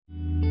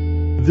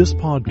This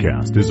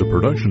podcast is a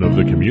production of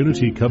the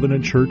Community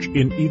Covenant Church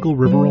in Eagle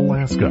River,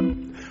 Alaska.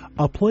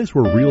 A place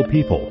where real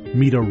people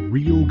meet a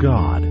real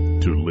God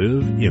to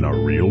live in a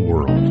real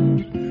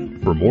world.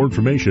 For more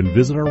information,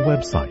 visit our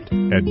website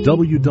at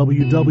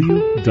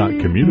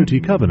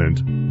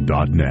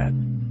www.communitycovenant.net.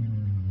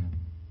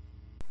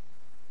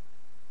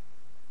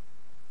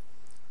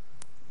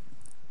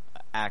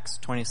 Acts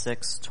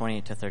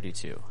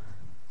 26:20-32.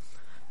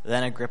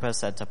 Then Agrippa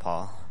said to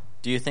Paul,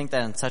 "Do you think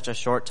that in such a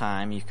short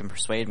time you can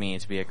persuade me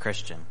to be a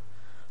Christian?"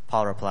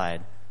 Paul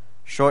replied,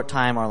 "Short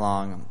time or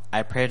long,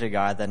 I pray to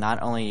God that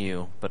not only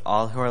you, but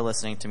all who are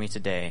listening to me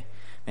today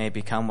may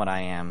become what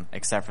I am,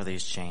 except for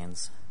these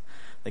chains."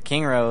 The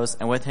king rose,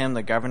 and with him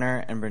the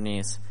governor and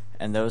Bernice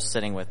and those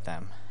sitting with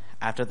them.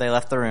 After they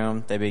left the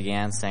room, they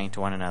began saying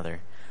to one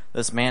another,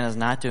 "This man is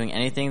not doing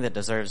anything that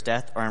deserves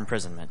death or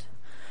imprisonment."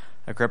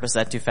 Agrippa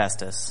said to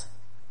Festus,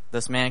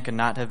 This man could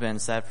have been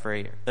set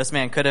free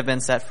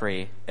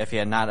if he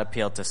had not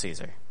appealed to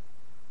Caesar."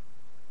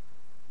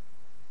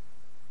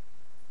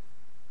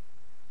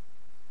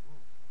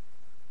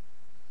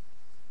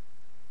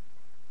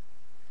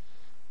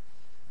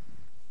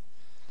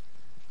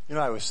 You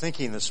know, I was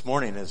thinking this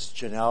morning as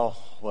Janelle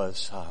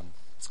was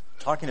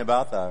talking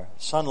about the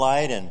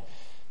sunlight and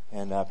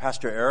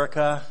Pastor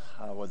Erica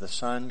with the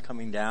sun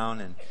coming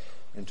down and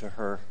into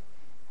her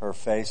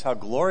face, how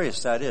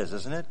glorious that is,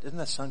 isn't it? Isn't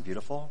the sun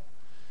beautiful?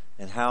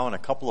 And how in a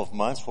couple of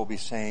months we'll be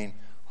saying,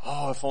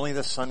 "Oh, if only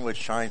the sun would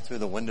shine through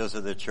the windows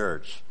of the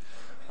church."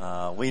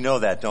 We know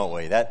that, don't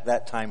we?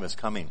 That time is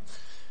coming.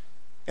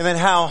 And then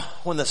how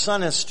when the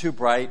sun is too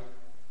bright,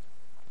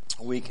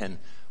 we can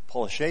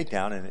pull a shade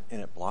down and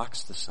it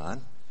blocks the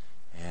sun.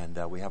 And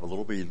we have a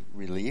little bit of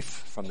relief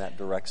from that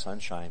direct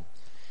sunshine.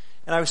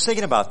 And I was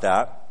thinking about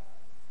that.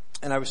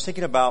 And I was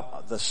thinking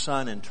about the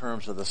sun in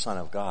terms of the Son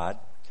of God,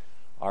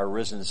 our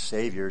risen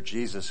Savior,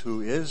 Jesus,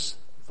 who is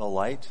the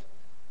light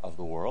of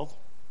the world.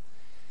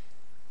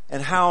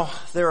 And how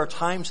there are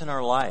times in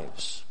our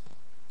lives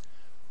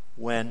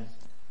when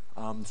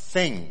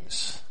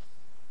things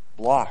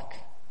block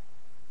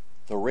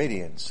the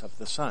radiance of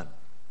the sun.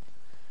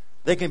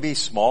 They can be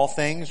small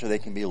things or they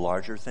can be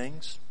larger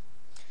things.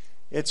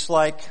 It's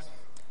like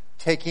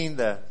taking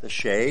the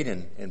shade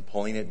and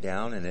pulling it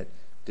down, and it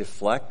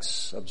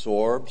deflects,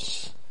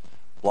 absorbs,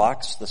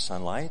 blocks the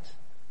sunlight.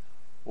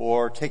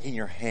 Or taking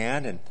your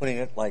hand and putting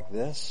it like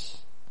this.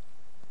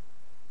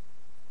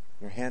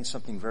 Your hand's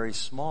something very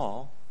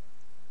small,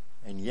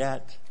 and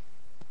yet,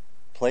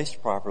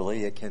 placed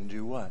properly, it can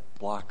do what?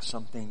 Block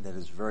something that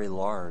is very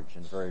large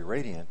and very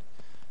radiant,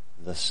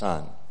 the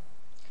sun.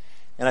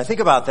 And I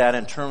think about that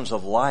in terms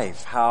of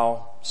life,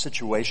 how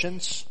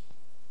situations,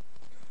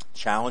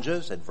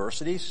 challenges,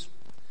 adversities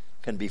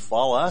can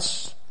befall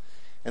us,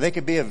 and they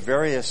can be of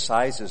various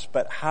sizes,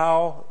 but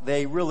how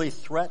they really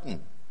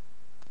threaten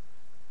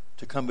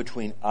to come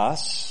between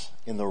us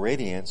and the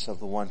radiance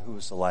of the one who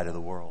is the light of the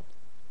world.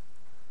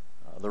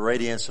 The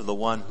radiance of the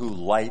one who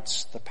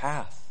lights the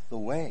path, the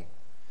way.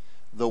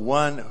 The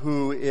one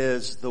who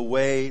is the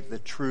way, the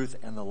truth,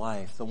 and the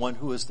life. The one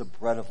who is the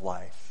bread of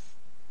life.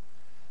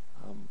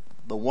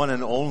 The one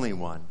and only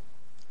one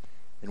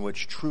in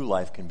which true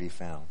life can be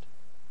found.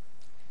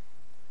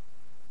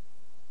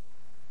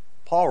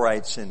 Paul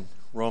writes in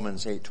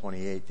Romans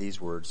 8:28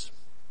 these words,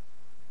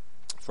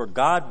 "For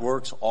God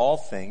works all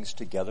things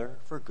together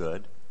for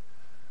good,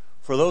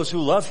 for those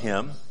who love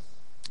Him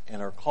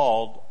and are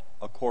called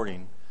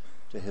according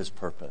to His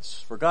purpose."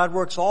 For God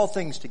works all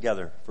things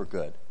together for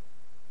good.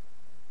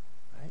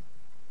 Right?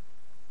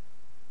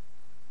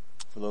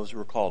 For those who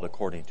are called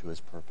according to His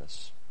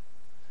purpose.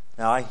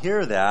 Now I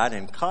hear that,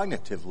 and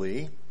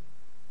cognitively,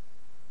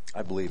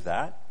 I believe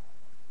that.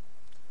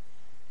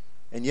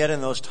 And yet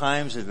in those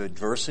times of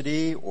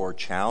adversity or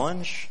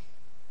challenge,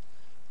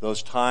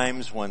 those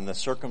times when the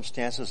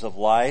circumstances of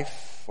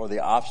life or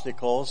the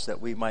obstacles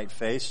that we might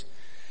face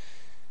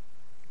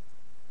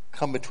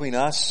come between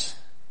us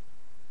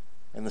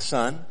and the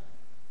sun,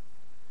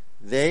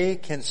 they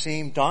can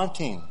seem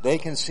daunting. They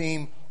can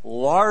seem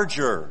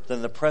larger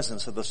than the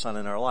presence of the sun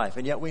in our life.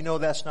 And yet we know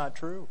that's not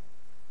true.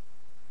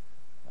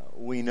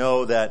 We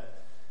know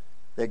that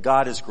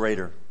God is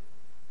greater.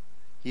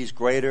 He's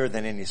greater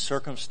than any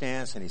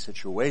circumstance, any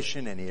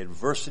situation, any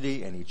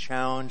adversity, any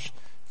challenge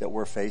that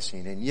we're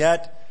facing. And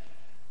yet,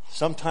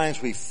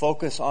 sometimes we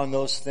focus on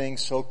those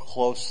things so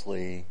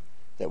closely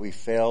that we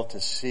fail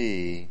to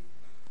see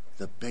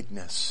the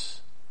bigness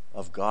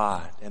of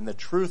God and the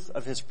truth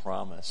of His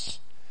promise,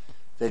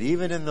 that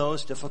even in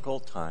those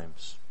difficult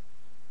times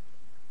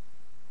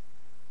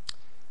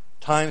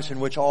in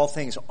which all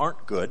things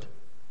aren't good,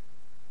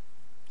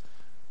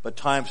 but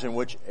times in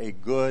which a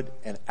good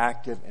and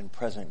active and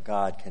present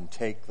God can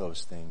take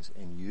those things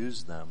and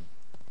use them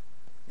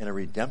in a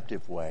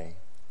redemptive way,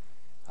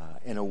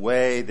 in a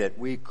way that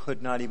we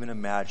could not even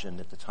imagine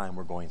at the time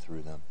we're going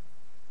through them.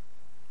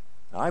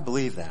 Now, I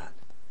believe that.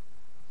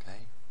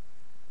 Okay?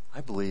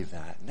 I believe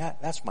that. And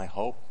that's my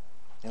hope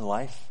in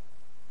life.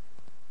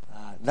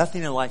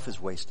 Nothing in life is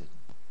wasted.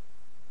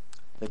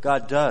 That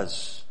God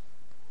does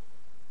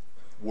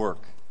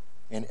work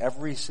in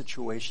every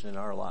situation in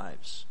our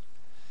lives.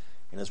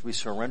 And as we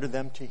surrender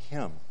them to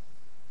Him,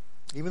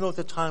 even though at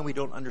the time we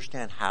don't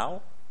understand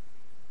how,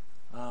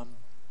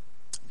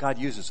 God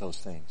uses those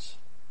things.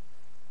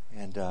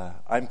 And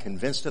I'm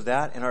convinced of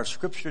that, and our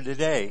scripture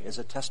today is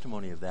a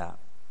testimony of that.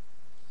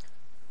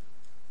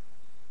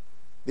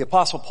 The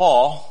Apostle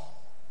Paul,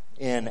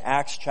 in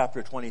Acts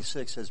chapter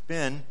 26, has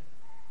been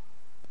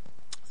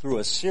through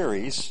a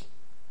series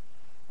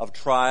of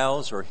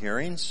trials or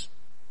hearings.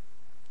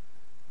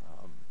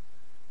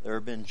 There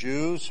have been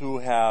Jews who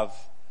have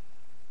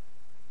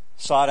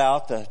sought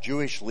out the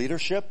Jewish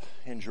leadership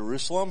in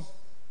Jerusalem,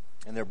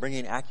 and they're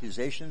bringing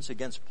accusations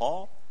against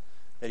Paul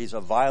that he's a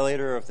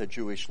violator of the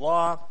Jewish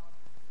law,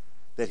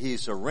 that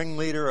he's a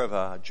ringleader of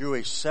a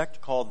Jewish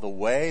sect called the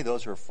Way.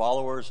 Those are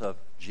followers of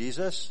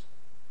Jesus.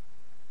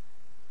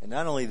 And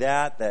not only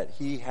that, that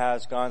he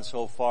has gone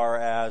so far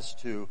as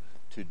to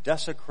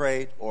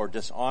desecrate or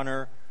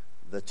dishonor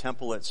the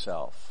temple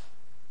itself.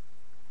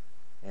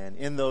 And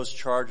in those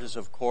charges,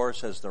 of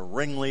course, as the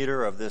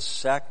ringleader of this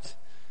sect,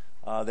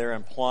 they're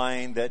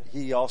implying that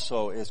he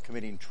also is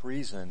committing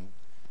treason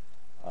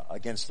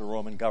against the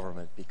Roman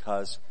government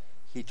because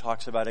he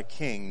talks about a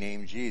king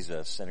named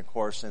Jesus. And of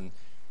course, in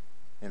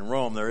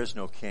Rome, there is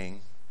no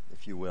king,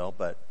 if you will,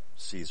 but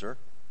Caesar.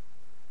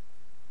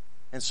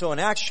 And so in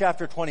Acts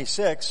chapter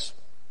 26,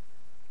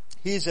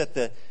 he's at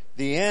the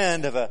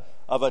end of a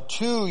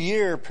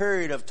 2-year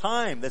period of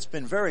time that's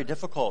been very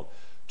difficult.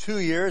 2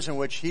 years in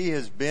which he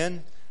has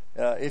been,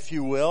 if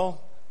you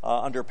will,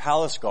 under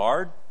palace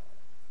guard,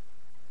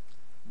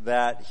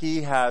 that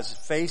he has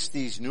faced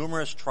these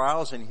numerous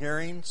trials and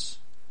hearings,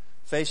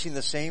 facing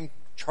the same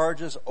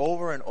charges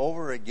over and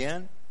over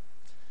again.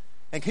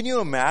 And can you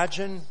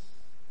imagine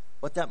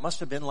what that must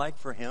have been like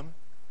for him?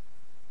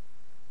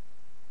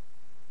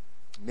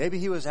 Maybe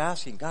he was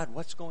asking, God,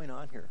 what's going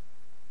on here?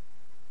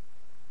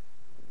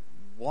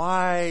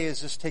 Why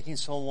is this taking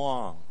so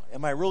long?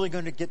 Am I really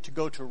going to get to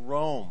go to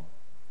Rome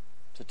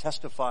to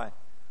testify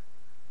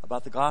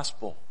about the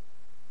gospel?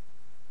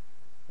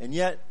 And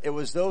yet, it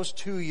was those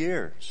 2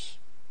 years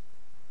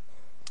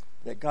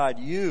that God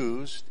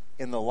used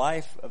in the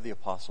life of the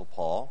Apostle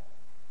Paul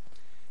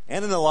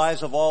and in the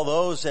lives of all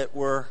those that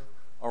were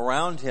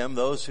around him,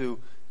 those who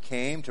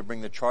came to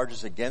bring the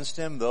charges against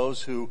him,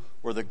 those who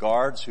were the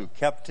guards who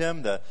kept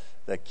him, the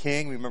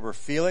king, remember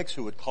Felix,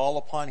 who would call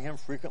upon him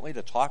frequently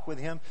to talk with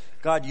him.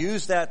 God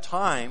used that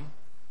time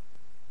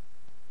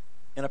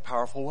in a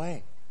powerful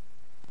way,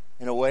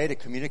 in a way to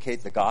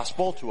communicate the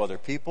gospel to other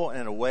people,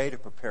 and in a way to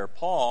prepare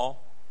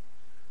Paul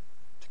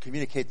to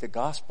communicate the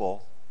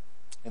gospel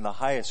in the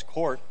highest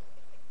court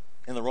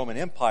in the Roman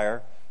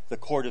Empire, the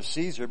court of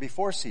Caesar,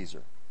 before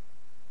Caesar.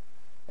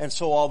 And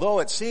so although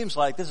it seems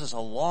like this is a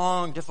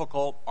long,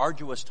 difficult,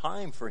 arduous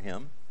time for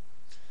him,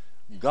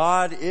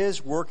 God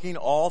is working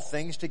all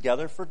things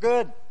together for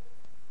good.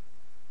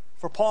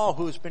 For Paul,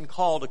 who's been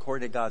called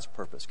according to God's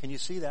purpose. Can you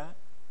see that?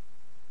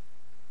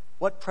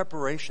 What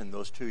preparation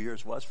those 2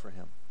 years was for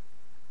him.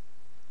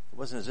 It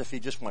wasn't as if he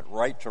just went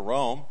right to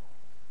Rome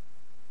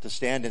to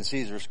stand in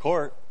Caesar's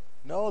court.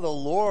 No, the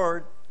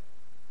Lord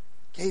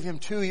gave him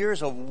 2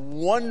 years of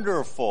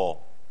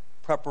wonderful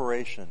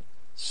preparation.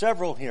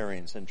 Several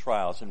hearings and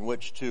trials in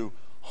which to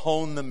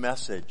hone the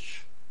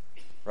message,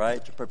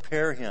 right? To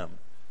prepare him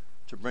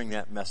to bring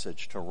that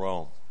message to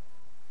Rome.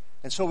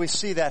 And so we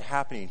see that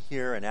happening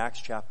here in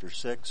Acts chapter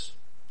 6.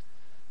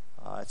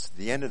 It's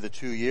the end of the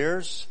 2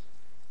 years.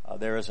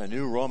 There is a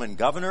new Roman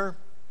governor.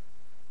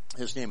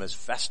 His name is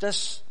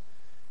Festus.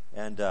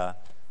 And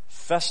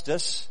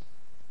Festus,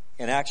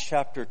 in Acts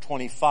chapter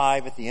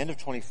 25, at the end of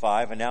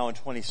 25, and now in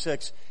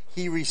 26,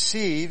 he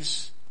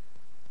receives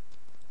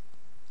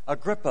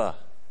Agrippa,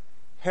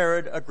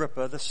 Herod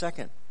Agrippa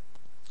II.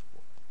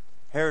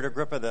 Herod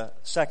Agrippa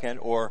II,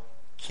 or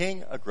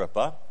King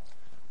Agrippa,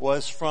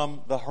 was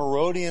from the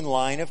Herodian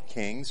line of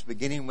kings,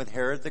 beginning with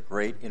Herod the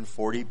Great in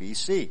 40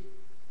 BC.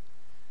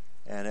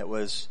 And it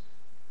was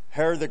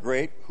Herod the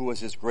Great, who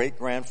was his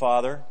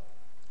great-grandfather,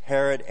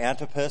 Herod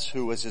Antipas,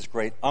 who was his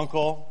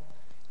great-uncle,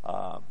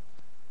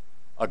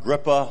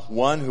 Agrippa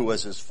I, who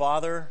was his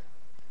father.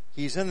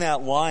 He's in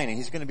that line, and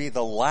he's going to be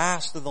the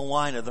last of the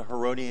line of the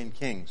Herodian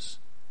kings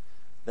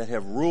that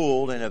have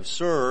ruled and have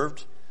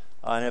served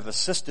and have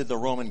assisted the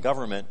Roman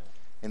government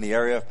in the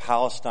area of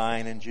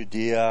Palestine and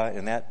Judea,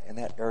 in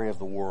that area of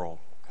the world.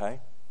 Okay?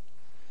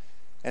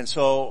 And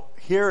so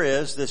here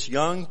is this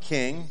young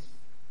king,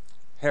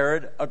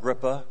 Herod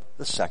Agrippa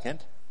II,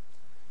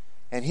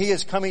 and he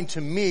is coming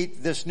to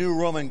meet this new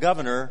Roman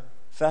governor,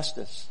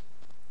 Festus.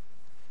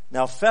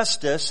 Now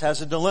Festus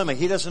has a dilemma.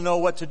 He doesn't know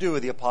what to do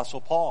with the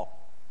Apostle Paul.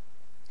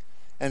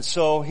 And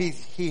so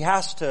he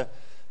has to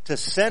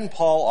send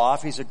Paul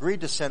off. He's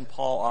agreed to send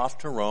Paul off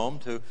to Rome,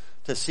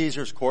 to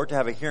Caesar's court, to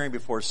have a hearing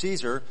before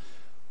Caesar.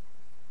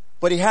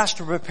 But he has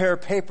to prepare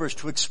papers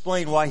to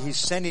explain why he's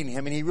sending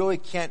him, and he really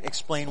can't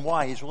explain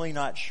why. He's really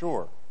not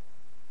sure.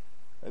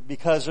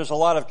 Because there's a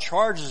lot of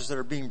charges that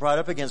are being brought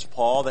up against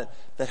Paul that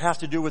have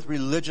to do with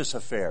religious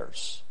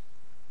affairs.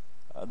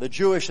 The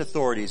Jewish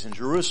authorities in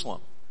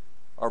Jerusalem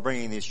are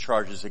bringing these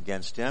charges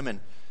against him. And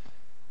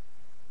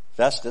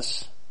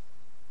Festus,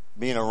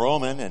 being a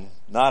Roman and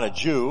not a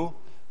Jew,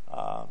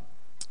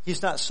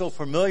 he's not so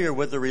familiar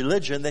with the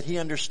religion that he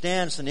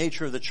understands the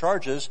nature of the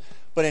charges,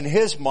 but in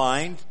his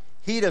mind,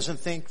 he doesn't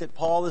think that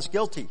Paul is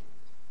guilty.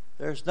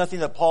 There's nothing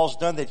that Paul's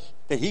done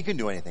that he can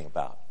do anything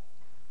about.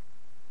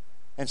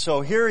 And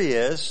so here he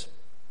is.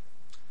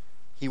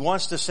 He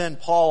wants to send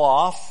Paul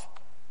off,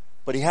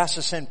 but he has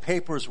to send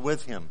papers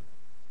with him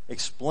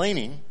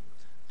explaining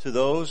to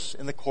those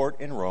in the court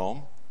in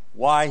Rome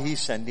why he's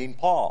sending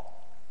Paul.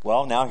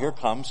 Well, now here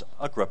comes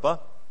Agrippa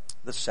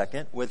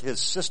II with his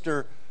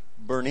sister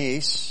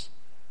Bernice,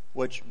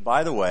 which,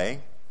 by the way,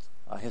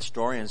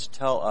 historians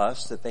tell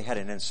us that they had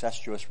an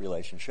incestuous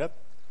relationship.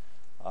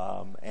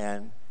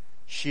 And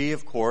she,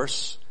 of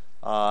course,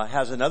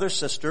 has another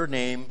sister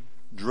named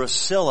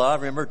Drusilla.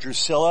 Remember,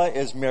 Drusilla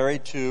is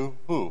married to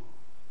who?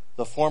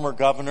 The former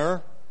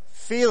governor,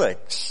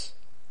 Felix.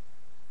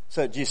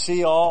 So do you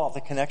see all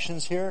the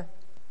connections here?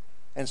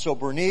 And so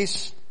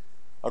Bernice,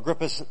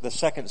 Agrippa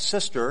II's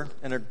sister,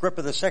 and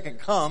Agrippa II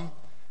come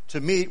to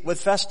meet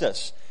with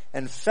Festus.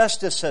 And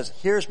Festus says,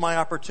 here's my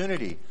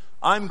opportunity.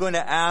 I'm going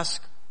to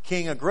ask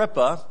King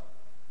Agrippa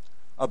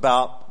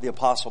about the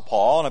Apostle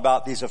Paul and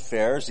about these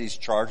affairs, these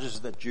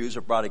charges that Jews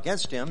have brought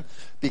against him,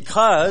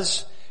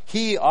 because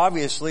he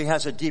obviously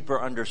has a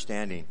deeper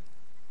understanding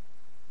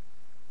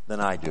than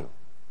I do.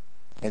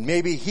 And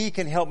maybe he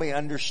can help me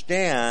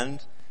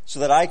understand so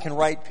that I can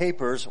write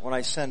papers when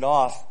I send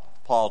off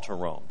Paul to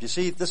Rome. Do you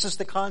see, this is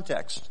the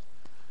context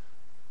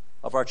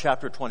of our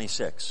chapter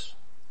 26.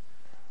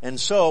 And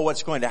so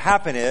what's going to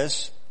happen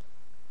is,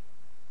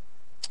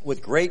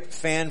 with great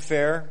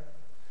fanfare,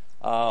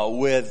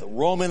 with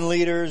Roman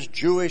leaders,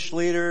 Jewish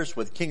leaders,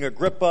 with King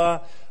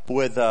Agrippa,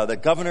 with the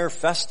governor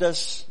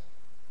Festus,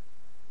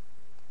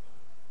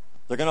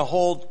 they're going to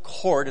hold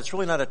court. It's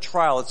really not a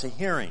trial, it's a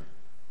hearing.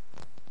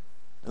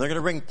 And they're going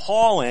to bring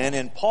Paul in,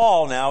 and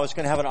Paul now is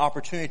going to have an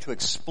opportunity to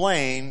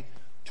explain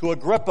to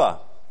Agrippa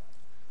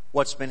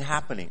what's been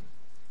happening.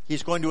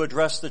 He's going to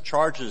address the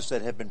charges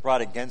that have been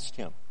brought against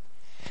him.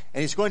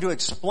 And he's going to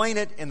explain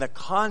it in the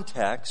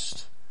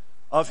context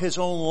of his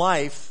own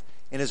life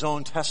and his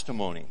own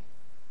testimony.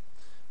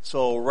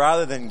 So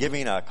rather than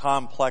giving a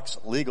complex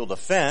legal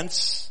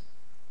defense,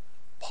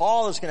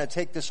 Paul is going to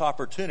take this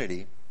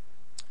opportunity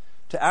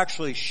to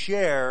actually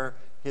share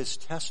his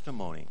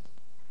testimony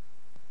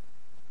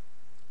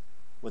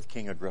with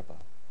King Agrippa.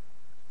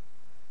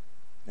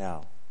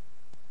 Now,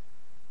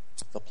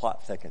 the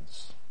plot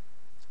thickens.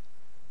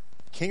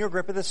 King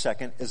Agrippa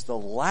II is the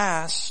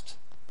last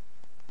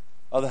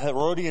of the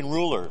Herodian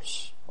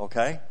rulers,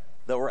 okay,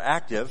 that were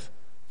active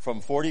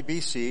from 40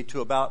 BC to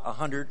about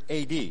 100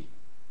 AD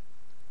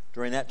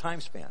during that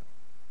time span.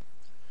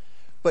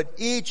 But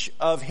each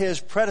of his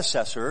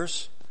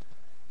predecessors,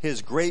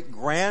 his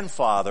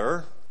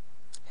great-grandfather,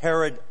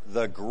 Herod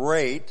the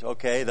Great,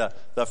 okay,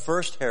 the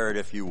first Herod,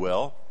 if you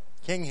will,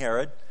 King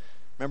Herod.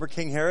 Remember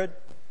King Herod?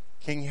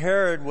 King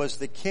Herod was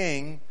the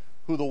king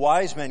who the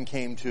wise men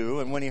came to,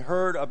 and when he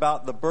heard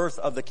about the birth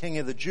of the King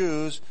of the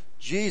Jews,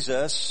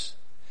 Jesus,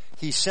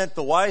 he sent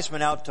the wise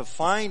men out to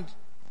find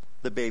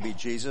the baby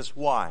Jesus.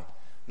 Why?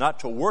 Not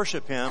to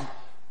worship him,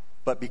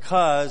 but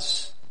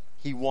because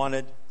he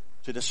wanted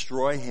to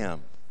destroy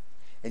him.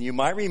 And you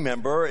might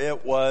remember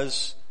it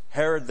was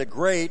Herod the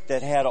Great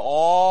that had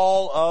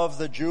all of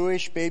the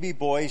Jewish baby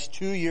boys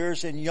 2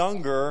 years and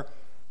younger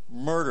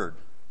murdered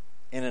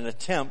in an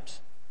attempt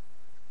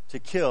to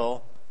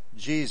kill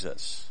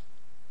Jesus.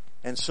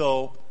 And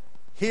so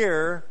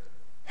here,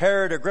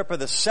 Herod Agrippa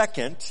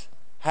II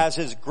has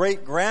his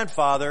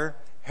great-grandfather,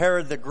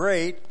 Herod the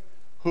Great,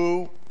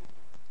 who,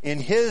 in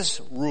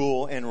his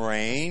rule and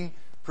reign,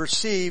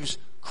 perceives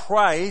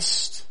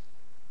Christ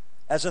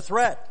as a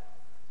threat.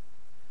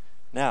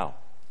 Now,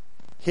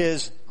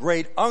 his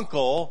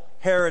great-uncle,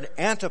 Herod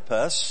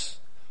Antipas,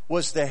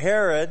 was the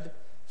Herod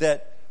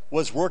that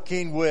was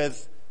working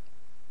with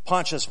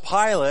Pontius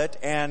Pilate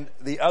and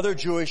the other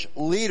Jewish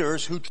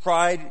leaders who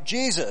tried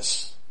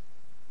Jesus.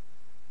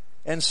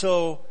 And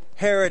so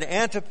Herod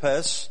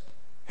Antipas,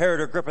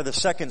 Herod Agrippa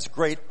II's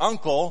great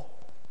uncle,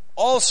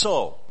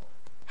 also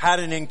had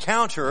an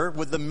encounter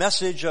with the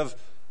message of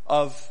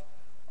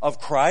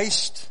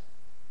Christ,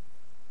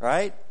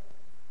 right?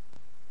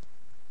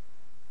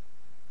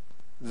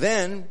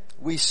 Then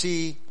we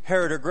see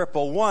Herod Agrippa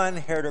I,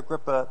 Herod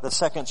Agrippa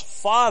II's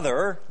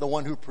father, the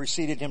one who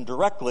preceded him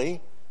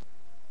directly.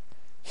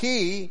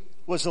 He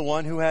was the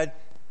one who had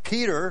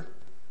Peter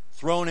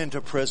thrown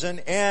into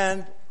prison,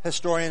 and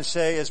historians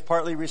say is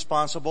partly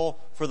responsible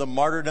for the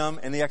martyrdom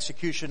and the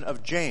execution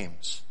of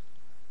James.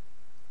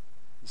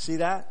 You see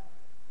that?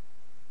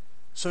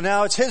 So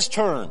now it's his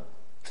turn.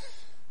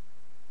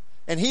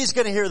 And he's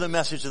going to hear the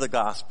message of the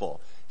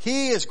gospel.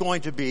 He is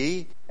going to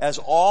be, as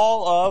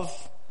all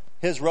of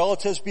his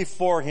relatives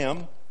before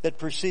him that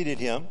preceded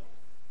him,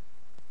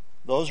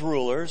 those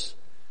rulers,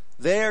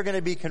 they are going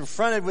to be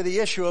confronted with the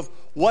issue of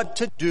what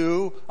to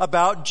do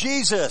about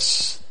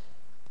Jesus.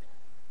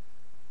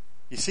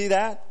 You see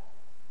that?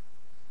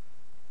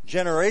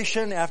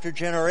 generation after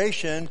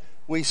generation,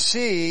 we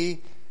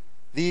see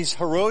these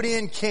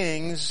Herodian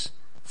kings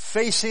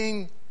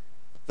facing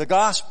the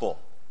gospel,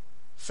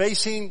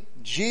 facing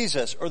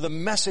Jesus or the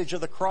message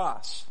of the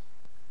cross.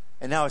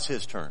 And now it's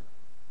his turn.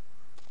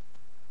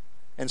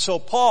 And so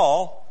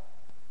Paul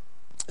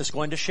is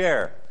going to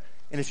share.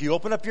 And if you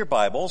open up your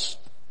Bibles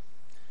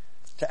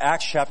to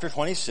Acts chapter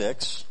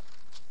 26,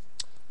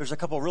 there's a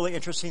couple really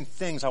interesting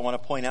things I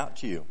want to point out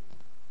to you.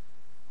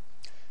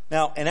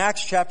 Now, in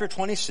Acts chapter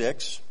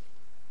 26,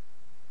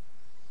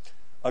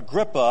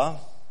 Agrippa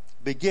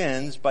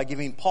begins by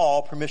giving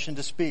Paul permission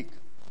to speak.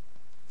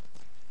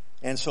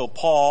 And so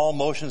Paul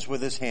motions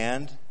with his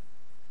hand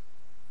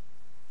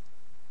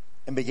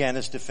and began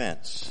his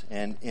defense.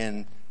 And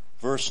in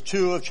verse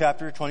 2 of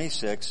chapter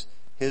 26,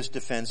 his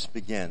defense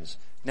begins.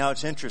 Now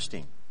it's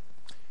interesting.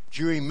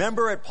 Do you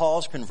remember at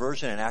Paul's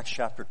conversion in Acts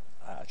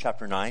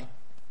chapter 9?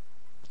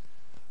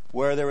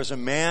 Where there was a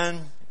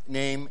man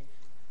named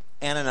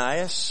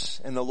Ananias,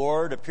 and the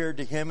Lord appeared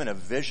to him in a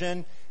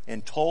vision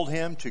and told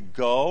him to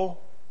go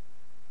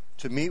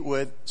to meet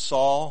with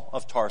Saul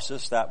of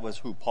Tarsus. That was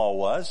who Paul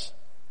was,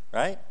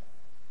 right?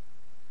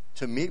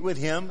 To meet with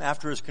him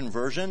after his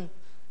conversion,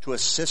 to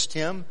assist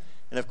him.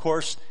 And of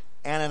course,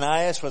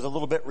 Ananias was a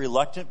little bit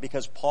reluctant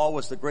because Paul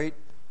was the great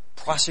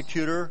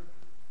prosecutor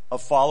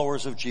of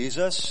followers of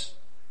Jesus.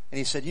 And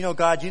he said,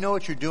 God, you know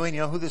what you're doing.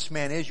 You know who this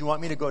man is. You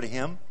want me to go to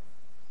him?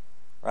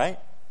 Right?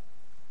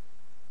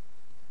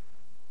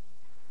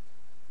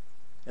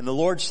 And the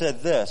Lord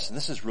said this, and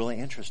this is really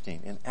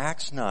interesting. In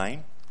Acts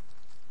 9,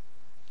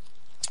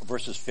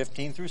 verses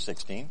 15 through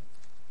 16,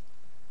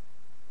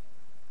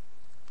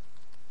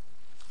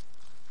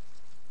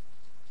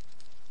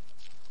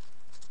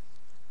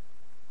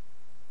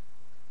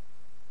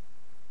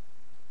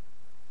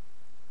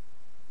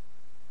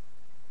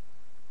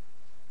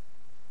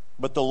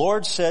 but the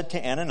Lord said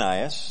to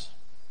Ananias,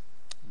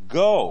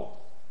 "Go.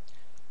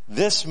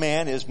 This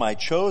man is my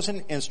chosen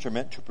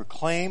instrument to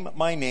proclaim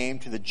my name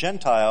to the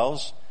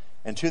Gentiles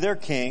and to their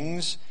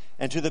kings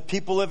and to the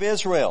people of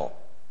Israel.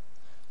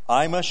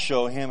 I must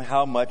show him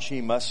how much he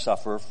must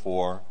suffer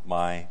for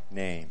my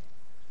name."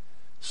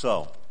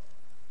 So,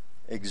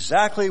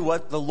 exactly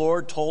what the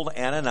Lord told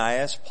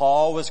Ananias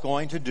Paul was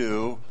going to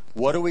do,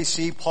 what do we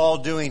see Paul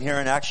doing here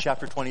in Acts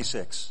chapter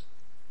 26?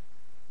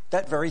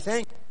 That very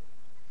thing.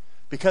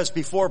 Because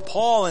before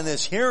Paul in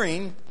this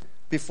hearing,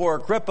 before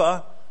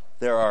Agrippa,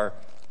 there are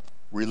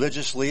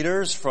religious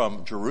leaders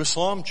from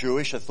Jerusalem,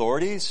 Jewish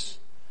authorities.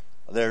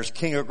 There's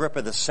King Agrippa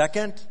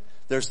II.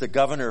 There's the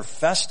governor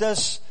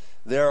Festus.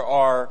 There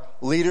are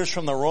leaders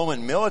from the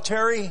Roman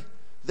military.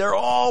 They're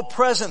all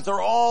present. They're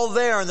all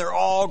there, and they're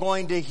all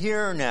going to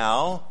hear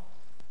now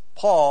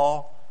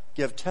Paul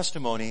give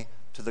testimony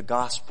to the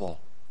gospel.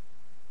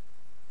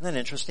 Isn't that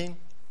interesting?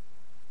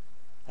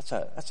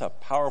 That's a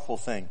powerful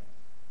thing.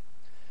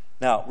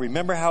 Now,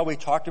 remember how we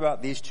talked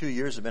about these 2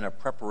 years have been a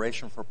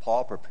preparation for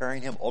Paul,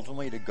 preparing him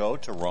ultimately to go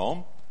to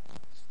Rome?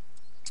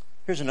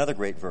 Here's another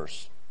great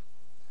verse.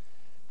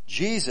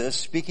 Jesus,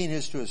 speaking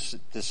to his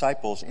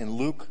disciples in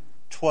Luke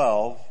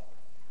 12,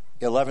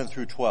 11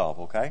 through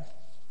 12, okay?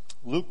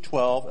 Luke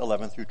 12,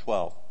 11 through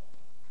 12.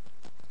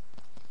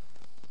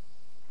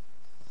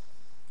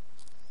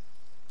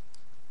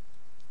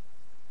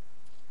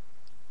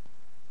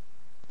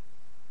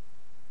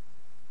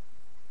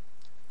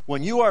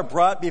 When you are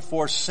brought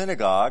before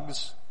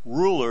synagogues,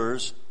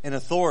 rulers, and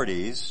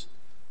authorities,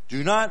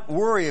 do not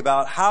worry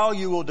about how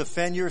you will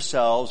defend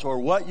yourselves or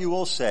what you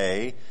will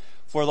say,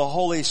 for the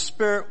Holy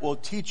Spirit will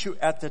teach you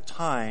at the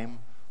time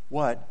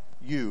what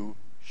you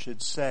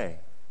should say.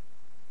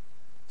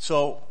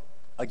 So,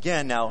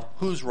 again, now,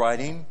 who's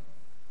writing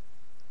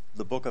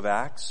the book of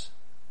Acts?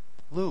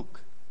 Luke.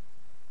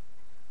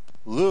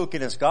 Luke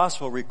in his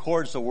gospel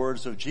records the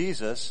words of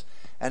Jesus,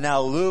 and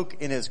now Luke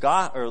in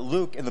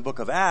the book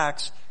of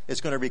Acts is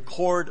going to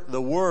record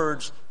the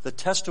words, the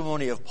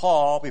testimony of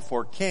Paul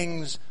before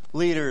kings,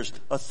 leaders,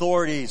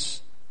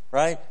 authorities,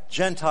 right?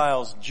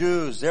 Gentiles,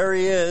 Jews. There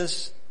he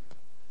is.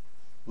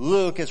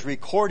 Luke is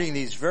recording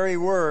these very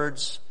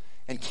words,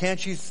 and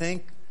can't you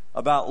think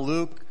about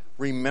Luke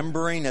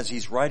remembering as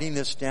he's writing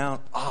this down,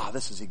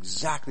 this is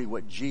exactly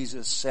what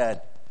Jesus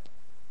said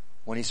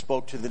when he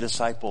spoke to the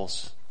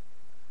disciples.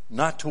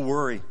 Not to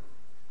worry,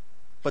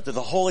 but that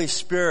the Holy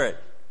Spirit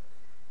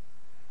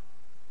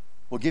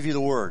will give you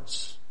the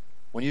words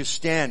when you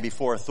stand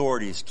before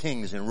authorities,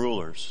 kings, and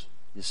rulers.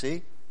 You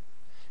see?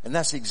 And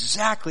that's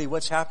exactly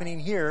what's happening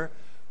here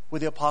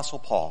with the Apostle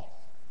Paul.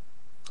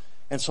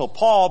 And so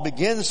Paul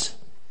begins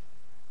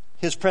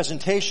his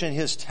presentation,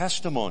 his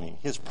testimony,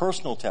 his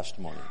personal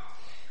testimony.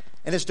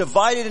 And it's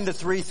divided into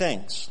three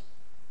things.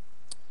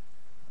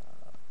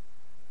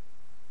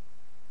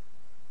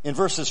 In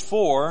verses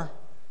 4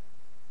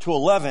 to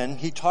 11,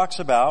 he talks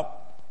about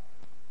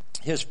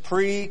his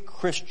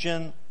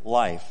pre-Christian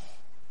life.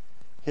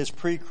 His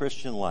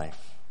pre-Christian life.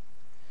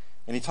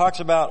 And he talks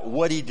about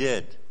what he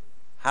did,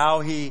 how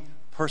he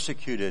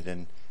persecuted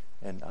and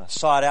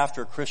sought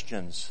after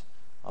Christians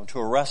to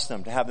arrest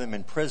them, to have them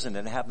imprisoned,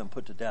 and have them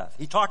put to death.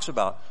 He talks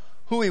about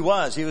who he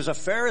was. He was a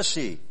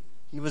Pharisee.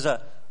 He was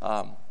a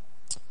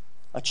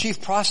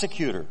chief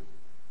prosecutor.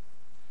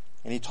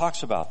 And he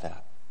talks about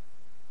that.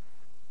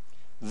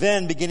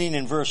 Then, beginning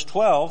in verse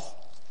 12,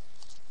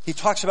 he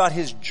talks about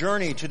his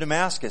journey to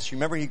Damascus. You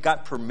remember he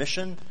got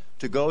permission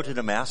to go to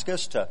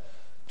Damascus to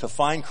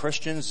find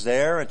Christians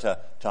there and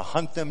to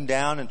hunt them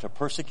down and to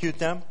persecute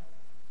them.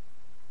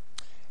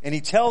 And he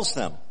tells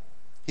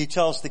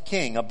the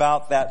king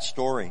about that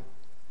story.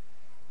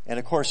 And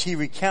of course, he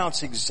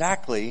recounts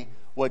exactly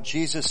what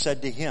Jesus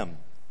said to him.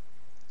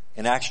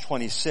 In Acts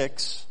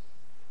 26,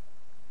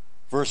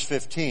 verse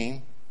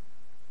 15,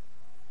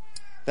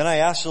 then I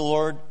asked the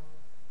Lord,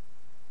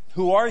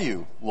 who are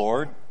you,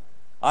 Lord?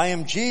 I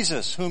am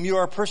Jesus, whom you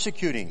are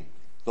persecuting.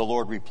 The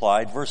Lord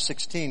replied. Verse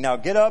 16, now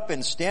get up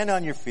and stand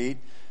on your feet.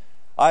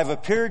 I have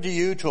appeared to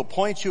you to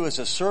appoint you as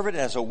a servant,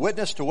 as a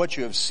witness to what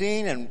you have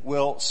seen and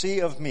will see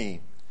of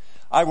me.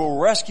 I will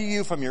rescue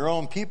you from your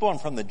own people and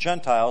from the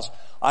Gentiles.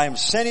 I am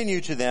sending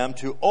you to them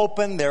to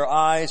open their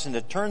eyes and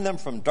to turn them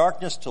from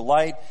darkness to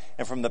light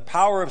and from the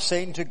power of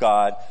Satan to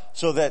God,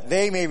 so that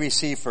they may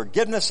receive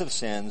forgiveness of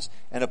sins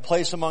and a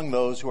place among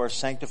those who are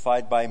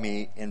sanctified by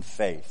me in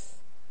faith.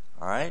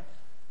 All right?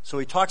 So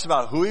he talks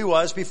about who he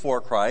was before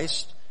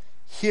Christ.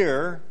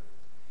 Here,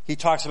 he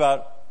talks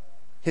about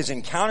his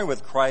encounter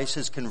with Christ,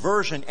 his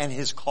conversion, and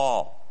his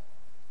call.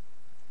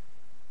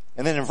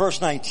 And then in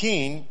verse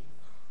 19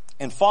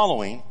 and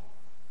following,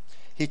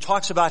 he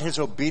talks about his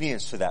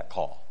obedience to that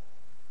call.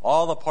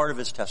 All a part of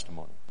his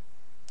testimony.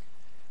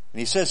 And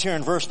he says here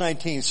in verse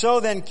 19, so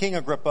then, King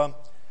Agrippa,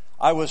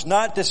 I was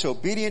not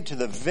disobedient to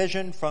the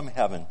vision from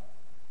heaven.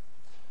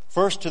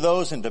 First to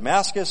those in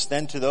Damascus,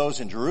 then to those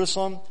in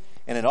Jerusalem,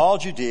 and in all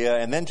Judea,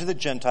 and then to the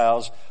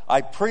Gentiles,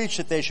 I preached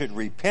that they should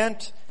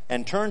repent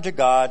and turn to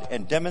God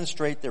and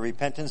demonstrate their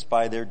repentance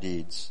by their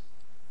deeds.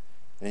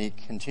 And he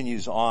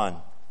continues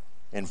on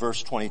in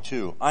verse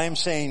 22. I am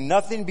saying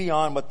nothing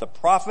beyond what the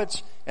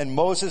prophets and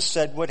Moses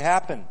said would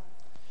happen.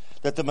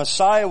 That the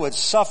Messiah would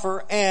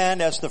suffer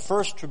and, as the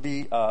first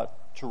to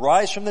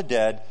rise from the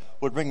dead,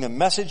 would bring the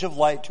message of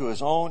light to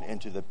his own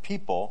and to the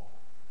people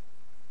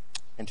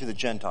and to the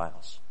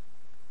Gentiles.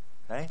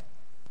 Okay?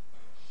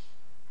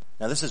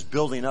 Now this is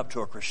building up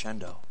to a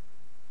crescendo.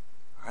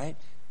 All right?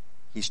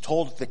 He's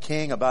told the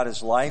king about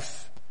his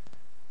life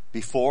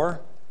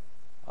before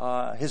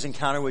his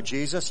encounter with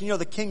Jesus. You know,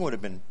 the king would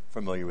have been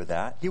familiar with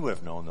that. He would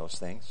have known those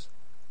things.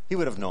 He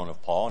would have known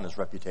of Paul and his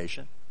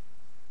reputation.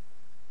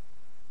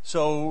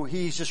 So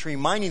he's just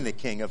reminding the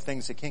king of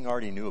things the king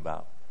already knew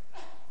about.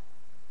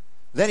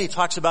 Then he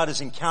talks about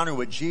his encounter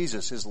with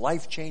Jesus, his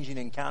life-changing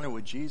encounter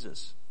with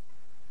Jesus.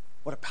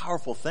 What a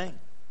powerful thing.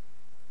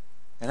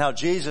 And how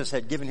Jesus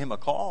had given him a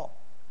call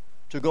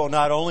to go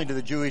not only to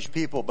the Jewish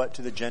people, but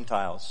to the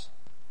Gentiles.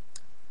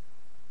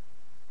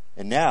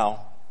 And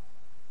now,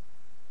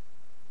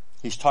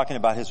 he's talking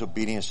about his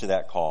obedience to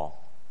that call.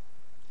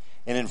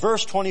 And in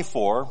verse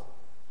 24,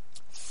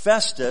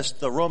 Festus,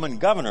 the Roman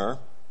governor,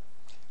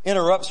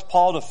 interrupts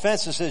Paul's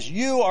defense and says,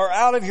 you are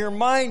out of your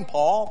mind,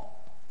 Paul.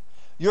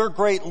 Your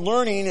great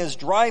learning is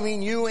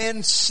driving you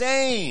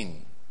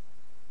insane.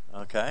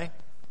 Okay?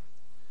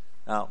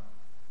 Now,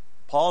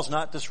 Paul's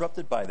not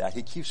disrupted by that.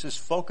 He keeps his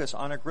focus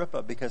on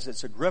Agrippa because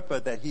it's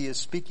Agrippa that he is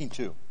speaking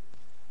to.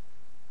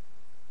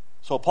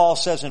 So Paul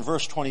says in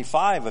verse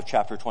 25 of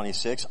chapter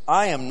 26,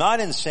 I am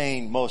not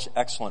insane, most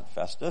excellent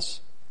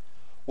Festus.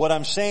 What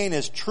I'm saying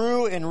is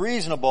true and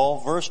reasonable.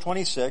 Verse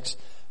 26,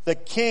 the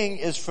king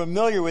is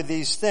familiar with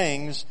these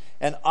things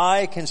and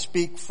I can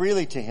speak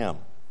freely to him.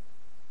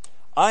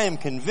 I am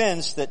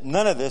convinced that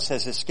none of this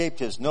has escaped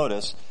his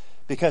notice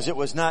because it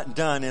was not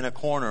done in a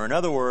corner. In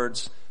other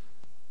words,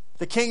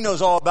 the king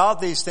knows all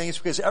about these things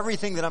because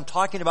everything that I'm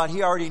talking about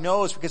he already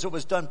knows because it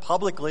was done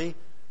publicly.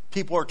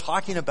 People are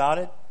talking about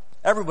it.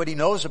 Everybody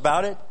knows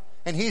about it.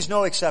 And he's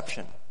no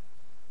exception.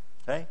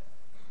 Okay?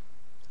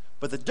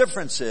 But the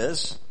difference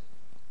is,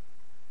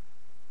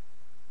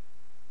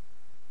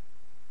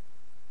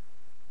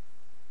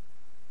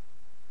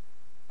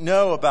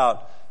 know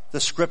about the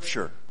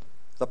scripture,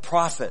 the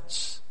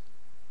prophets.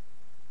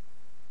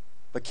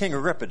 But King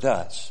Agrippa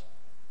does.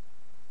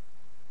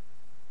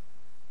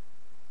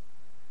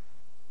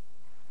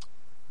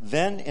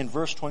 Then in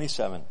verse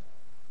 27,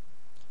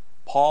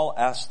 Paul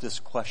asks this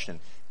question.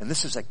 And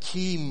this is a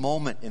key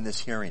moment in this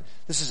hearing.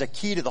 This is a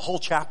key to the whole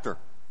chapter.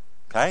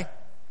 Okay?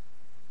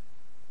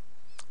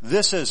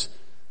 This is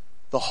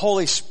the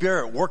Holy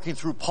Spirit working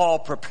through Paul,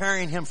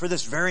 preparing him for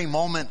this very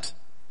moment.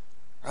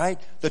 Right?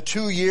 The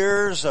 2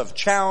 years of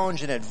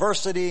challenge and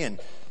adversity and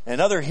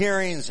other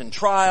hearings and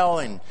trial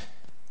and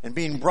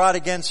being brought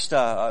against,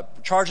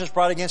 charges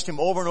brought against him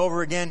over and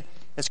over again.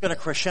 It's going to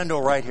crescendo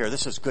right here.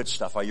 This is good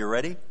stuff. Are you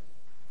ready?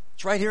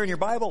 It's right here in your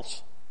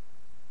Bibles.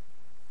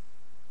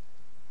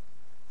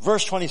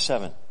 Verse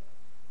 27.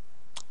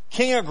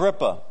 King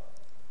Agrippa,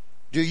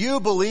 do you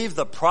believe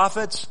the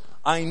prophets?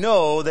 I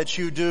know that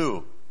you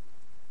do.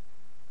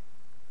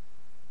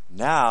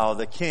 Now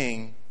the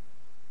king,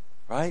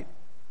 right,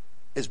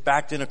 is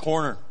backed in a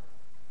corner.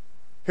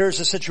 Here's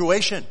the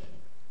situation.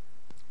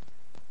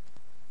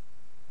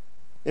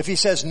 If he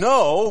says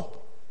no,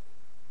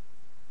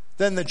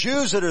 then the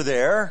Jews that are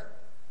there,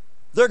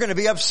 they're going to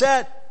be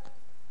upset,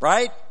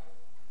 right?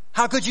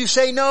 How could you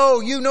say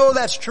no? You know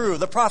that's true.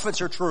 The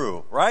prophets are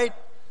true, right?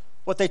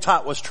 What they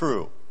taught was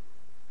true.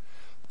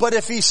 But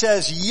if he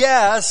says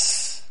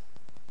yes,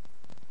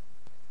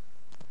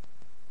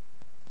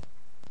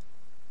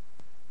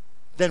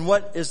 then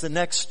what is the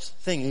next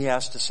thing he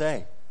has to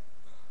say?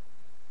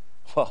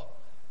 Well,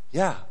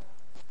 yeah,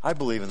 I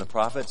believe in the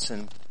prophets,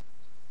 and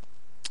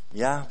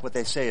yeah, what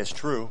they say is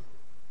true.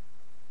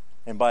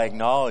 And by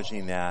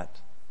acknowledging that,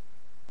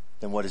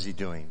 then what is he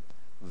doing?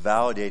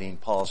 Validating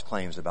Paul's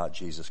claims about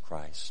Jesus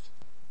Christ.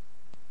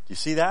 Do you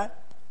see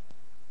that?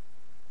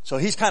 So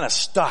he's kind of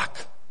stuck.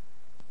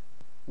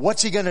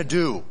 What's he going to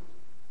do?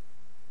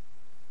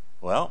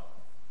 Well,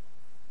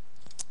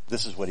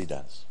 this is what he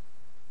does.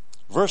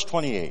 Verse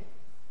 28.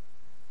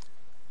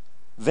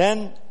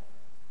 Then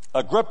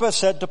Agrippa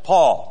said to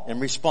Paul in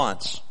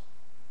response,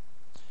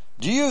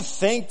 "Do you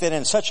think that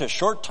in such a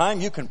short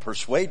time you can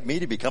persuade me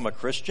to become a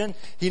Christian?"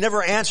 He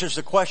never answers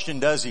the question,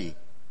 does he?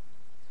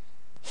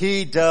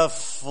 He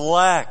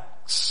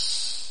deflects.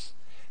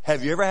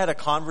 Have you ever had a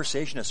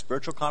conversation, a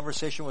spiritual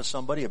conversation with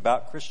somebody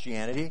about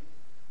Christianity?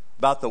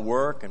 About the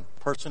work and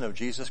person of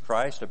Jesus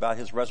Christ? About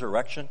His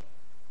resurrection?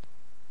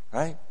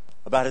 Right?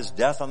 About His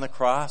death on the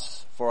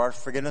cross for our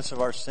forgiveness of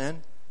our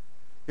sin?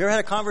 You ever had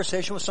a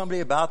conversation with somebody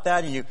about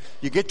that, and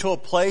you get to a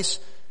place,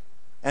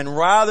 and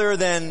rather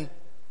than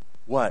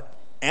what?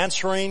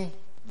 Answering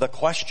the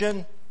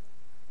question,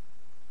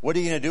 what are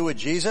you going to do with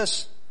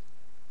Jesus?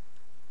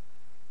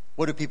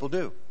 What do people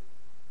do?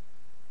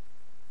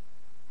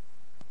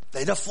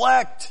 They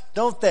deflect,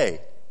 don't they?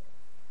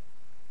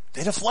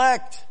 They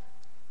deflect.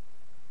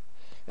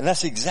 And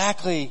that's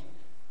exactly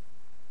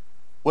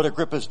what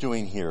Agrippa's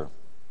doing here.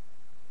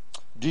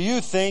 Do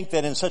you think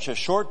that in such a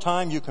short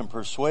time you can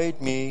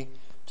persuade me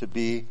to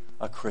be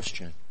a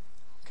Christian?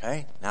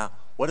 Okay, now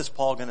what is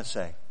Paul going to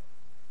say?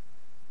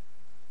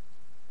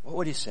 What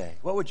would he say?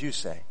 What would you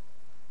say?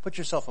 Put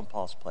yourself in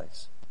Paul's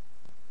place.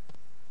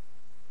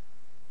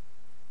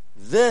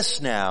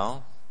 This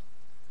now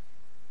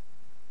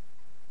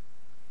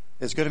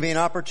is going to be an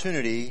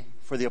opportunity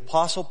for the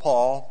Apostle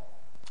Paul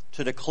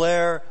to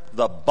declare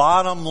the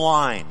bottom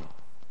line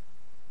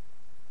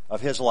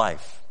of his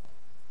life.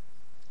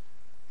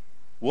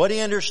 What he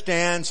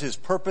understands his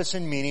purpose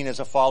and meaning as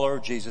a follower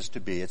of Jesus to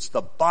be. It's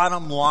the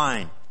bottom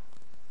line.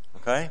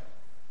 Okay?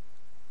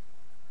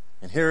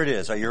 And here it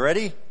is. Are you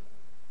ready?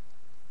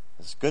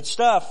 It's good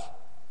stuff.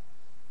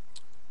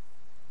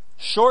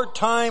 Short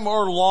time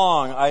or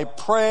long, I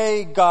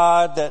pray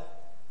God that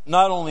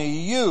not only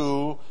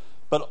you,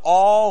 but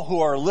all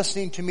who are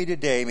listening to me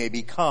today may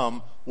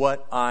become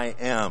what I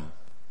am,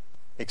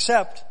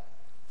 except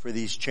for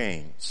these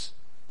chains.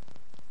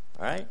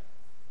 All right?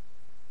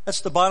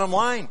 That's the bottom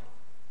line.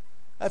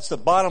 That's the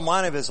bottom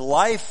line of his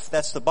life.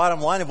 That's the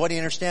bottom line of what he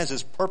understands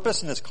his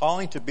purpose and his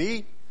calling to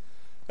be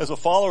as a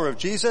follower of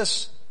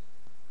Jesus.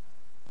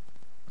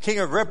 King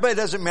Agrippa, it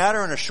doesn't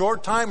matter in a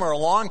short time or a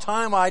long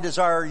time, I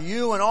desire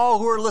you and all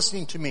who are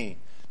listening to me,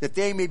 that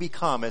they may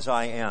become as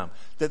I am,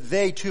 that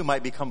they too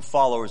might become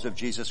followers of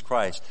Jesus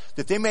Christ,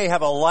 that they may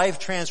have a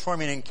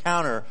life-transforming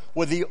encounter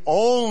with the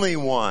only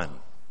one,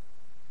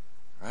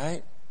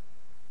 right,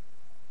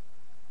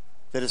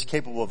 that is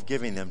capable of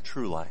giving them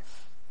true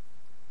life,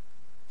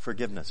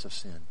 forgiveness of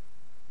sin,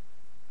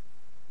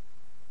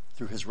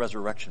 through His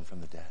resurrection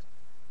from the dead.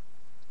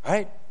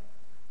 Right?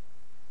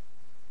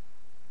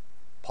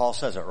 Paul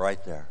says it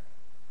right there.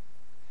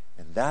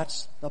 And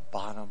that's the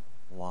bottom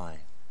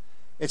line.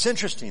 It's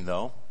interesting,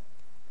 though.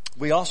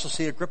 We also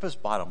see Agrippa's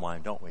bottom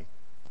line, don't we?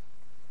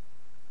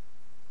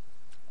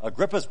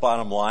 Agrippa's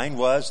bottom line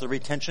was the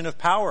retention of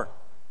power.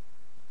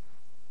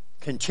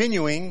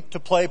 Continuing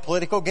to play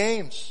political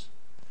games.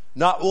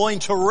 Not willing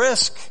to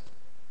risk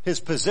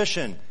his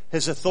position,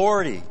 his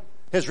authority,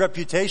 his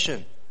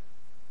reputation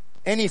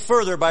any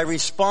further by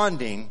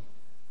responding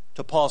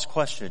to Paul's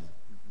question.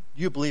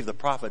 You believe the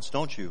prophets,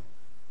 don't you?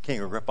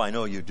 King Agrippa, I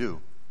know you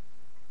do.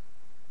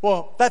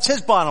 Well, that's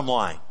his bottom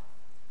line.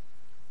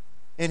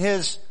 In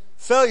his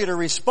failure to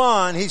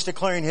respond, he's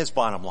declaring his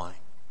bottom line.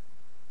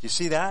 Do you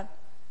see that?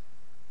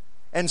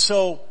 And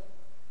so,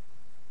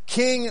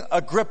 King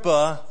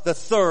Agrippa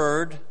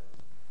III,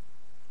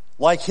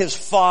 like his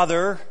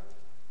father,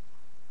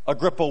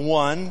 Agrippa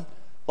I,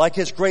 like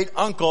his great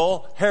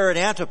uncle, Herod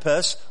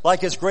Antipas,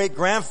 like his great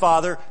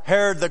grandfather,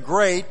 Herod the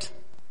Great,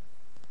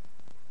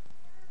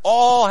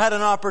 all had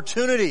an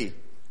opportunity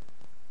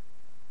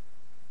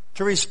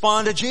to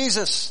respond to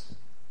Jesus.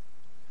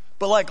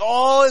 But like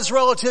all his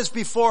relatives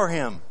before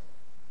him,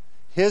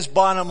 his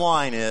bottom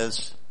line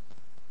is,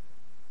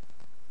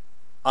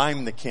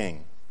 I'm the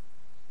king.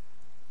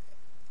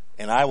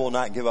 And I will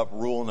not give up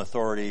rule and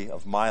authority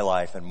of my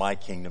life and my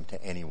kingdom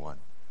to anyone,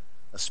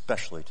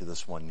 especially to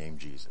this one named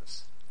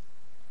Jesus.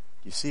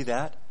 Do you see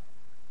that?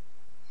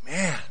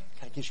 Man,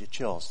 kind of gives you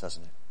chills,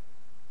 doesn't it?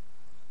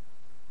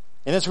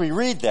 And as we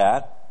read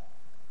that,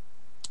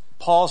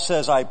 Paul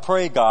says, I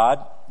pray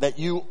God that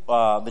you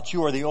are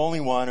the only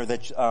one, or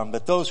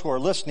that those who are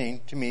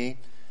listening to me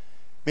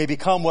may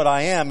become what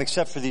I am,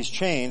 except for these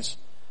chains.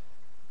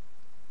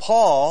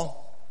 Paul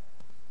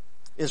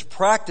is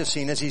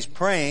practicing as he's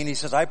praying. He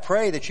says, I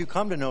pray that you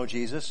come to know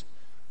Jesus.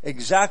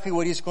 Exactly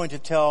what he's going to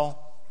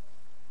tell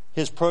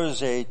his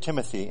protege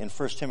Timothy in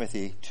 1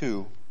 Timothy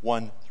 2,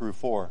 1 through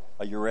 4.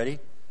 Are you ready?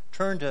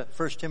 Turn to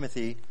 1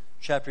 Timothy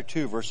chapter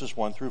 2, verses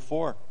 1 through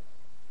 4.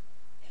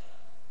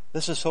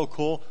 This is so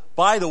cool.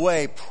 By the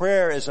way,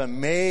 prayer is a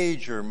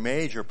major,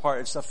 major part.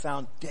 It's the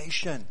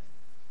foundation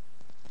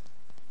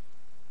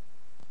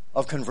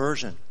of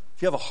conversion.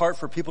 If you have a heart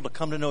for people to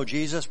come to know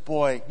Jesus,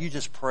 boy, you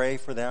just pray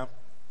for them.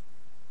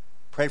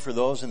 Pray for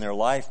those in their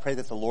life. Pray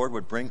that the Lord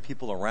would bring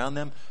people around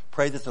them.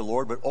 Pray that the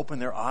Lord would open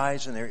their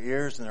eyes and their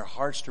ears and their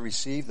hearts to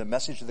receive the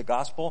message of the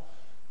gospel.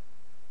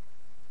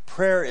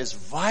 Prayer is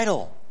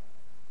vital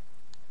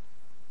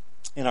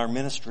in our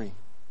ministry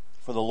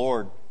for the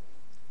Lord.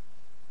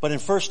 But in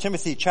 1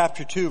 Timothy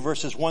chapter 2,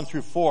 verses 1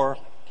 through 4,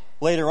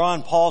 later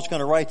on, Paul's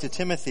going to write to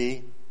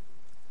Timothy.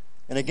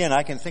 And again,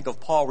 I can think of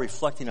Paul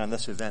reflecting on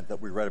this event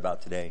that we read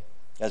about today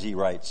as he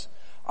writes,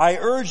 I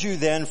urge you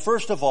then,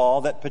 first of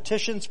all, that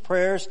petitions,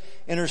 prayers,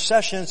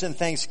 intercessions, and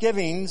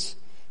thanksgivings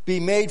be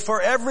made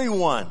for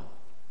everyone,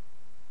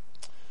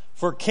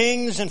 for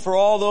kings and for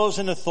all those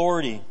in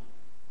authority,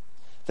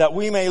 that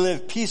we may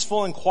live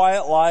peaceful and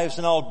quiet lives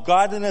in all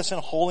godliness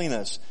and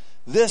holiness.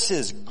 This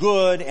is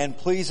good and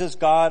pleases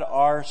God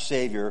our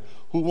Savior,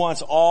 who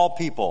wants all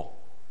people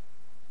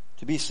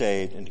to be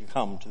saved and to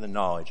come to the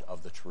knowledge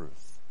of the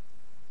truth.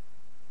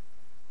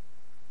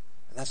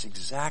 And that's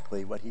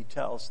exactly what he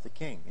tells the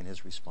king in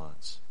his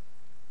response.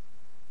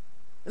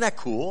 Isn't that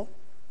cool?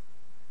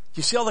 Do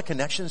you see all the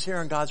connections here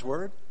in God's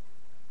Word?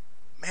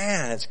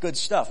 Man, it's good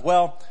stuff.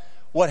 Well,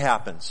 what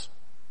happens?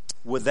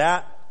 With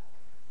that,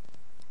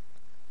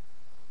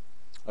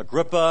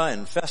 Agrippa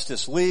and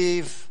Festus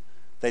leave.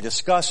 They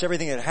discuss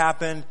everything that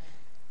happened.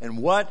 And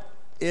what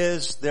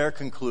is their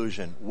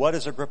conclusion? What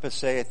does Agrippa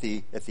say at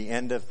the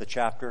end of the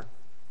chapter?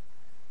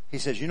 He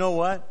says, you know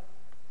what?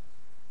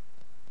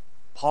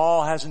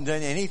 Paul hasn't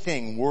done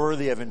anything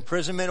worthy of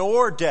imprisonment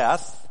or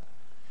death.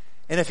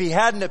 And if he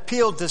hadn't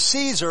appealed to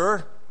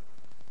Caesar,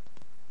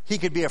 he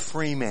could be a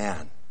free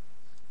man.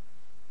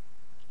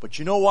 But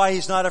you know why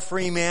he's not a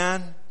free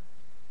man?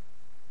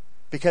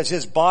 Because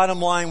his bottom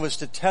line was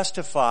to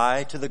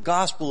testify to the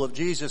gospel of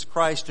Jesus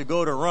Christ, to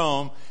go to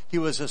Rome. He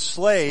was a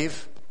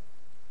slave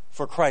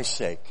for Christ's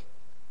sake.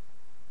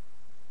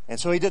 And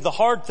so he did the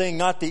hard thing,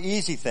 not the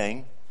easy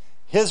thing.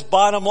 His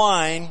bottom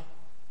line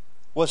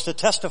was to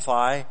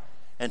testify,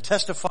 and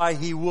testify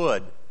he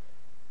would,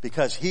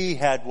 because he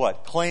had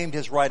what? Claimed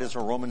his right as a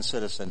Roman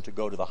citizen to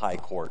go to the high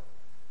court.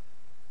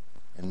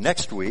 And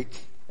next week,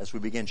 as we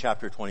begin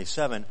chapter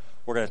 27,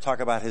 we're going to talk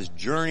about his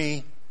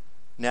journey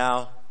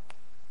now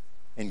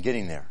in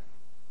getting there.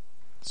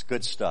 It's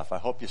good stuff. I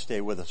hope you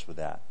stay with us with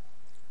that.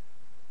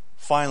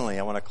 Finally,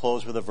 I want to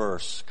close with a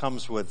verse. It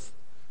comes with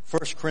 1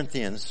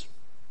 Corinthians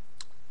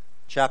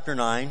chapter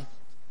 9,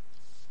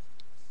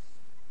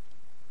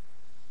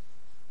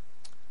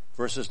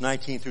 verses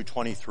 19 through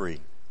 23.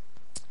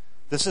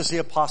 This is the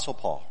Apostle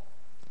Paul.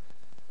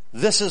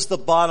 This is the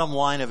bottom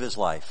line of his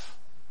life.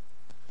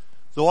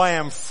 Though I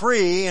am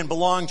free and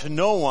belong to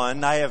no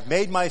one, I have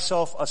made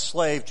myself a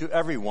slave to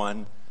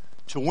everyone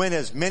to win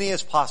as many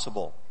as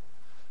possible.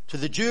 To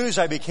the Jews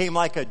I became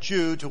like a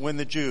Jew to win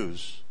the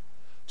Jews.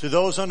 To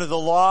those under the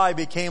law I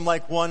became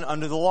like one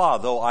under the law,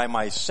 though I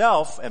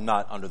myself am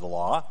not under the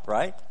law,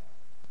 right?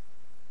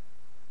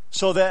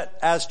 So that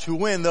as to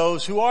win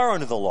those who are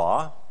under the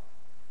law.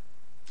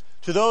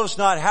 To those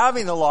not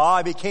having the law,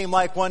 I became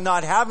like one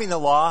not having the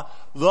law,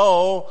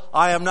 though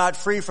I am not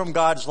free from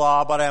God's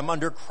law, but I am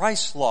under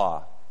Christ's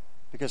law.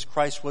 Because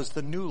Christ was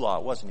the new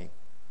law, wasn't he?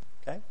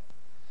 Okay?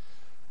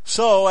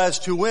 So as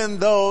to win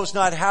those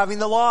not having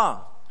the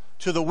law.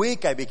 To the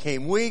weak I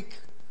became weak.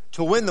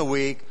 To win the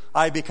weak,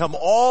 I become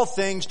all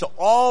things to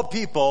all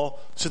people,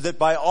 so that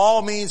by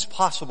all means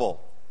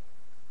possible,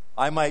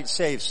 I might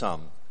save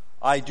some.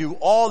 I do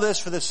all this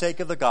for the sake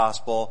of the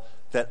gospel,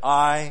 that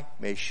I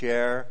may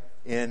share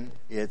in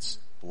its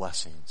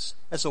blessings.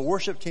 As the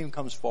worship team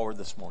comes forward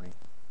this morning,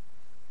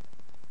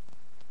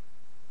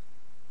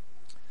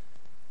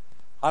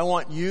 I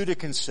want you to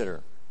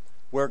consider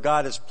where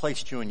God has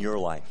placed you in your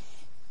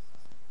life.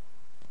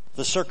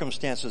 The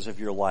circumstances of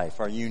your life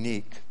are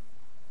unique.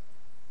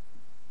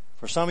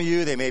 For some of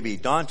you, they may be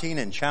daunting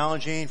and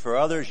challenging. For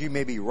others, you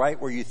may be right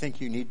where you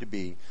think you need to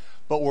be.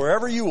 But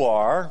wherever you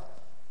are,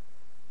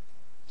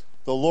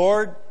 the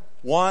Lord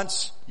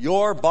wants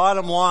your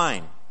bottom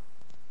line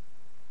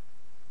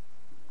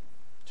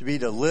to be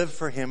to live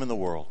for Him in the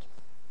world,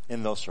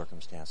 in those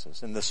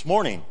circumstances. And this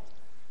morning,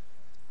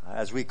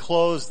 as we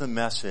close the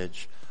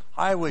message,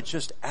 I would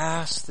just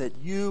ask that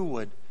you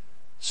would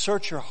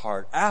search your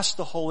heart. Ask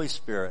the Holy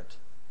Spirit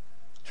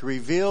to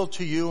reveal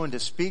to you and to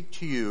speak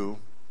to you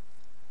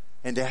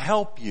and to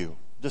help you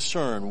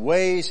discern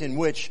ways in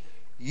which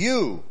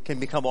you can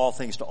become all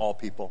things to all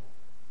people.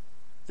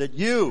 That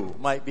you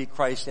might be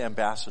Christ's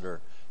ambassador.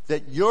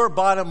 that your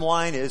bottom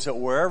line is that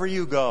wherever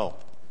you go,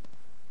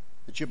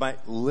 that you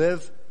might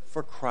live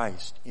for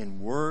Christ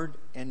in word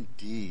and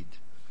deed.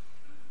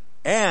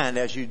 And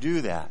as you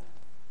do that,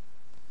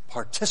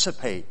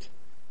 participate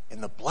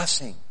in the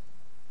blessing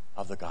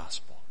of the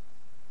gospel.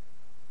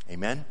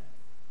 Amen.